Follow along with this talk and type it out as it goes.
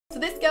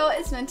this girl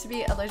is meant to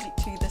be allergic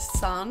to the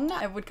sun.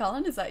 Edward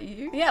Cullen, is that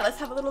you? Yeah, let's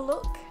have a little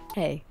look.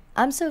 Hey,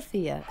 I'm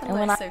Sophia.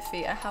 Hello,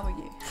 Sophia. How are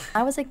you?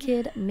 I was a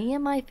kid, me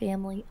and my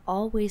family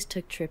always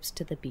took trips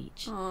to the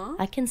beach. Aww.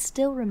 I can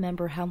still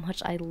remember how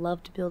much I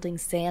loved building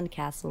sand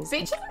castles.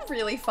 Beaches are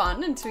really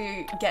fun until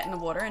you get in the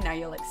water and now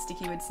you're like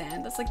sticky with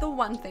sand. That's like the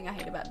one thing I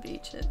hate about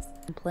beaches.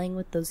 And playing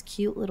with those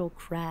cute little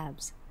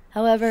crabs.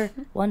 However,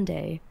 one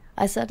day,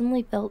 I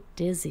suddenly felt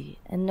dizzy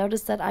and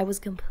noticed that I was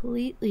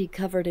completely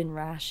covered in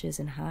rashes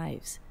and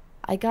hives.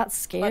 I got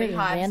scared and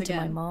ran to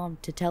my mom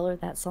to tell her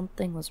that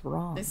something was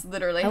wrong. This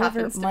literally However,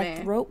 happens to me. my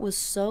throat was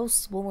so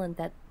swollen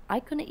that I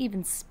couldn't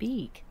even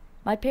speak.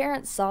 My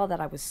parents saw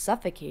that I was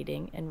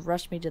suffocating and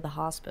rushed me to the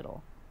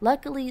hospital.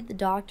 Luckily, the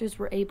doctors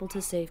were able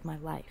to save my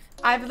life.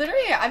 I've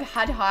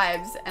had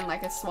hives and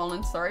like a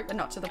swollen throat, but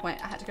not to the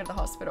point I had to go to the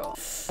hospital.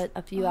 But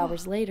a few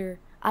hours later,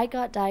 I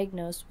got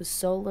diagnosed with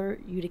solar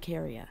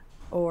urticaria,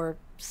 or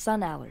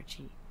sun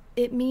allergy.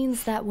 It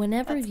means that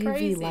whenever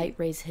UV light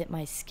rays hit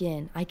my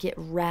skin, I get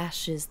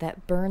rashes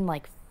that burn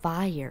like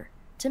fire.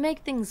 To make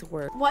things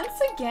worse,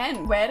 once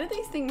again, where do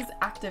these things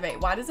activate?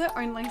 Why does it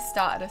only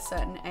start at a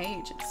certain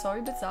age? It's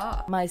so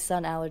bizarre. My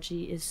sun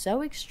allergy is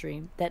so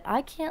extreme that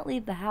I can't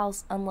leave the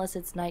house unless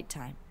it's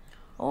nighttime.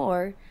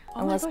 Or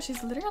unless my gosh,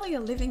 she's literally a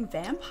living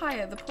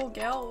vampire, the poor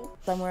girl.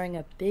 I'm wearing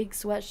a big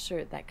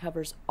sweatshirt that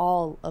covers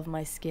all of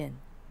my skin.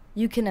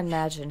 You can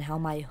imagine how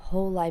my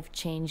whole life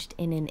changed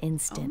in an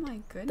instant. Oh my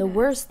goodness. The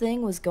worst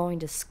thing was going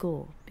to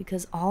school,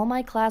 because all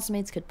my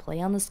classmates could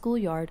play on the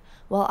schoolyard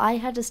while I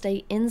had to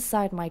stay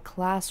inside my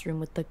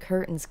classroom with the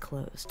curtains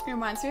closed. It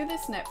reminds me of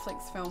this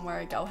Netflix film where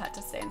a girl had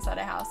to stay inside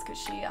her house because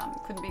she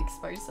couldn't be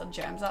exposed to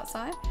germs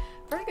outside.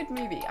 Very good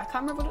movie. I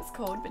can't remember what it's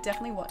called, but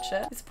definitely watch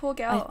it. This poor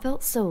girl. I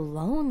felt so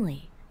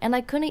lonely, and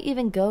I couldn't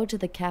even go to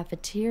the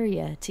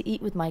cafeteria to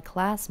eat with my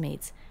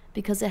classmates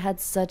because it had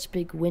such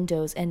big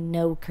windows and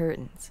no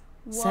curtains.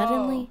 Whoa.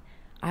 Suddenly,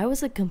 I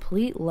was a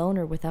complete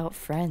loner without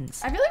friends.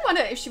 I really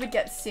wonder if she would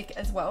get sick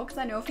as well, because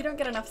I know if you don't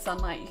get enough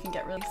sunlight, you can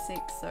get really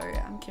sick, so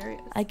I'm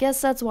curious. I guess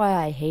that's why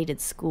I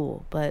hated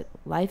school, but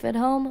life at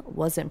home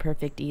wasn't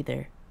perfect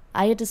either.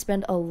 I had to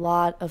spend a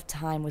lot of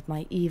time with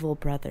my evil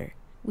brother.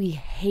 We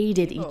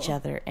hated each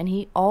other, and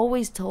he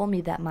always told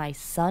me that my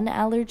sun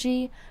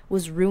allergy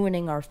was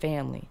ruining our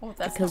family. Oh,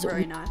 that's not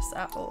very nice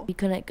at all. We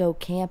couldn't go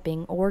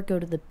camping or go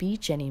to the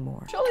beach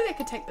anymore. Surely they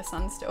could take the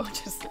sun still,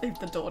 just leave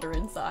the daughter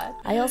inside.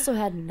 I also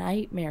had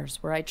nightmares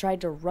where I tried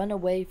to run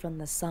away from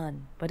the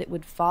sun, but it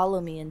would follow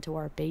me into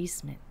our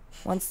basement.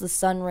 Once the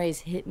sun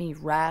rays hit me,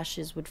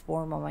 rashes would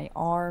form on my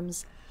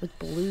arms, with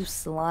blue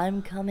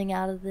slime coming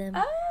out of them.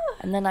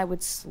 And then I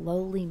would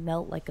slowly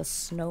melt like a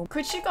snow.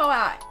 Could she go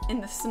out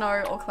in the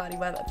snow or cloudy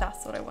weather?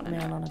 That's what I want to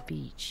know. On a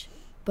beach.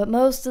 But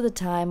most of the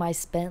time I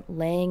spent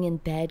laying in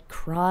bed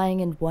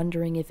crying and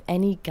wondering if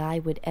any guy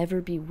would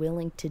ever be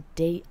willing to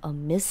date a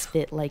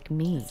misfit like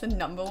me. It's the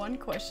 #1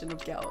 question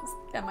of girls.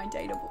 Am I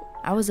dateable?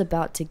 I was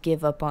about to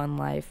give up on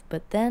life,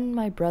 but then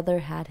my brother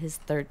had his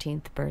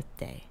 13th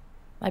birthday.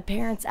 My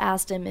parents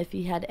asked him if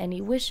he had any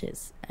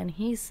wishes, and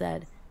he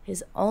said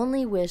his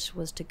only wish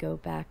was to go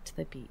back to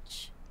the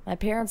beach. My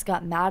parents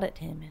got mad at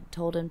him and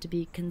told him to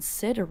be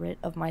considerate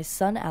of my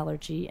sun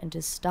allergy and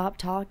to stop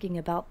talking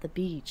about the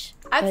beach.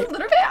 That's a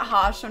little bit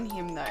harsh on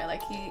him though,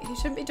 like he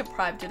shouldn't be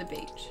deprived of the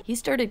beach. He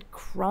started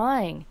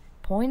crying,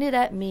 pointed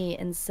at me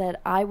and said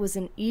I was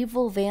an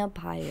evil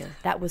vampire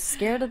that was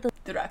scared of the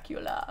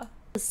Dracula.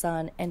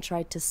 sun and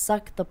tried to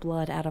suck the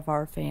blood out of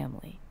our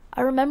family.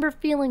 I remember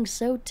feeling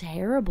so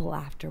terrible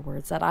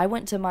afterwards that I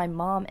went to my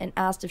mom and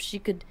asked if she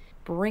could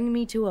bring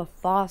me to a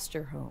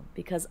foster home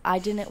because I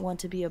didn't want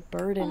to be a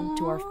burden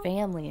to our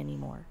family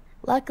anymore.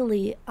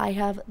 Luckily, I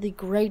have the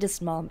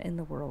greatest mom in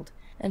the world,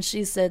 and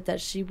she said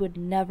that she would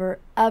never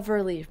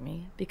ever leave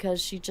me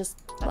because she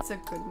just That's a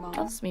good mom.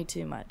 loves me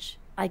too much.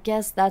 I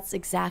guess that's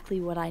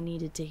exactly what I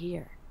needed to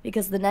hear.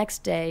 Because the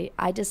next day,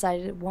 I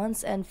decided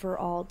once and for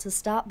all to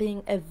stop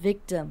being a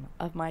victim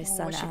of my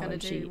sun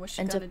allergy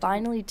and to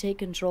finally take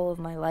control of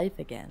my life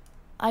again.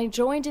 I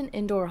joined an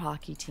indoor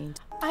hockey team.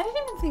 I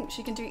didn't even think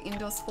she could do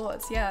indoor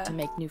sports, yeah. To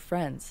make new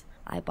friends.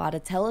 I bought a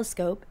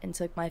telescope and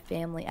took my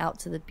family out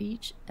to the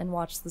beach and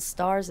watched the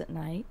stars at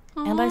night.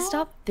 Aww. And I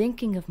stopped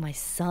thinking of my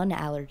sun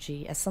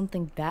allergy as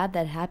something bad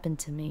that happened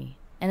to me.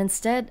 And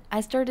instead,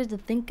 I started to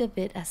think of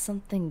it as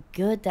something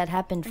good that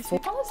happened for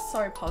People are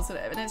so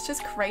positive, and it's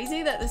just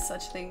crazy that there's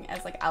such thing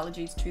as like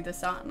allergies to the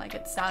sun. Like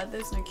it's sad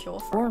there's no cure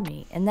for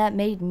me, and that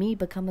made me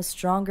become a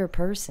stronger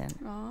person.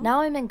 Aww.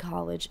 Now I'm in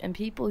college, and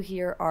people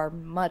here are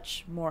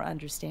much more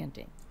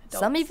understanding.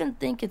 Some even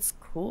think it's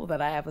cool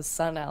that I have a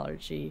sun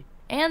allergy.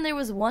 And there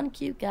was one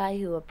cute guy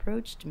who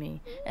approached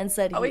me and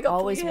said he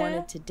always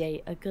wanted to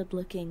date a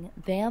good-looking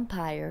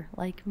vampire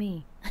like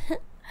me.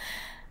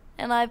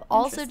 And I've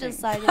also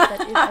decided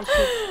that if I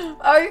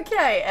should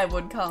okay,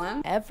 Edward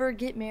Cullen, ever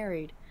get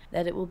married,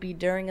 that it will be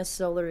during a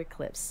solar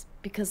eclipse,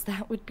 because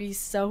that would be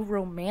so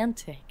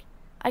romantic.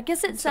 I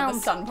guess it sounds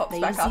the sun pops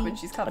lazy, back up and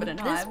she's covered in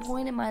hives. At this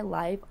point in my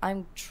life,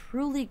 I'm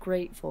truly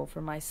grateful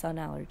for my sun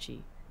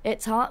allergy, It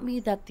taught me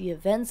that the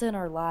events in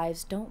our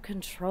lives don't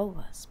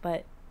control us,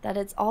 but that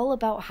it's all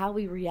about how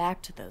we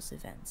react to those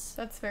events.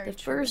 That's very true. The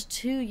first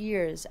 2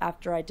 years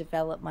after I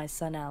developed my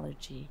sun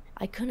allergy,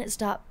 I couldn't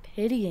stop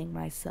pitying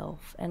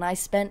myself, and I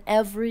spent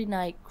every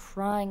night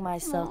crying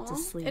myself to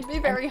sleep. It'd be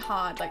very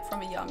hard, like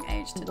from a young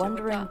age, to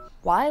wondering do that.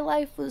 why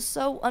life was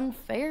so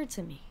unfair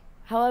to me.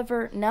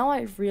 However, now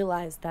I've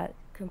realized that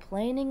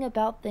complaining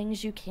about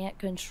things you can't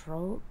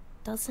control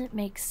doesn't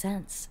make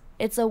sense.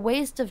 It's a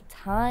waste of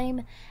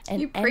time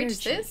and You energy.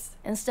 preach this?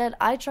 Instead,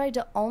 I try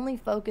to only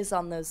focus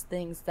on those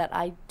things that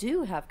I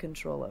do have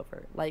control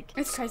over. Like,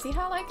 It's crazy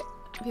how like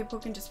people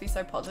can just be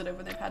so positive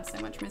when they've had so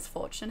much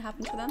misfortune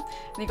happen to them.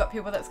 And you got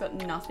people that's got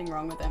nothing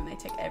wrong with them. They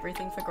take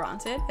everything for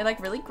granted. It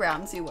like really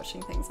grounds you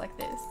watching things like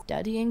this.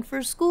 studying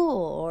for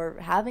school or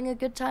having a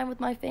good time with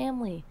my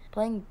family,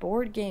 playing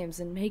board games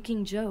and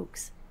making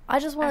jokes. I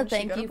just want And to she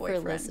thank got a you for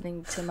boyfriend.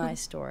 listening to my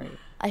story.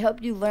 I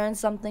hope you learned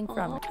something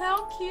from it.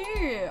 How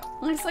cute.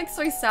 It's like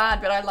so sad,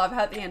 but I love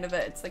how at the end of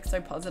it, it's like so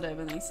positive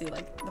and you see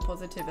like the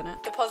positive in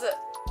it. The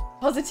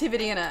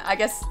positivity in it. I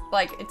guess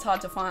like it's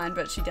hard to find,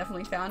 but she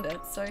definitely found it.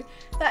 So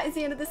that is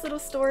the end of this little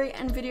story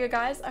and video,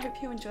 guys. I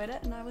hope you enjoyed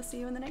it and I will see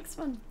you in the next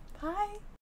one. Bye.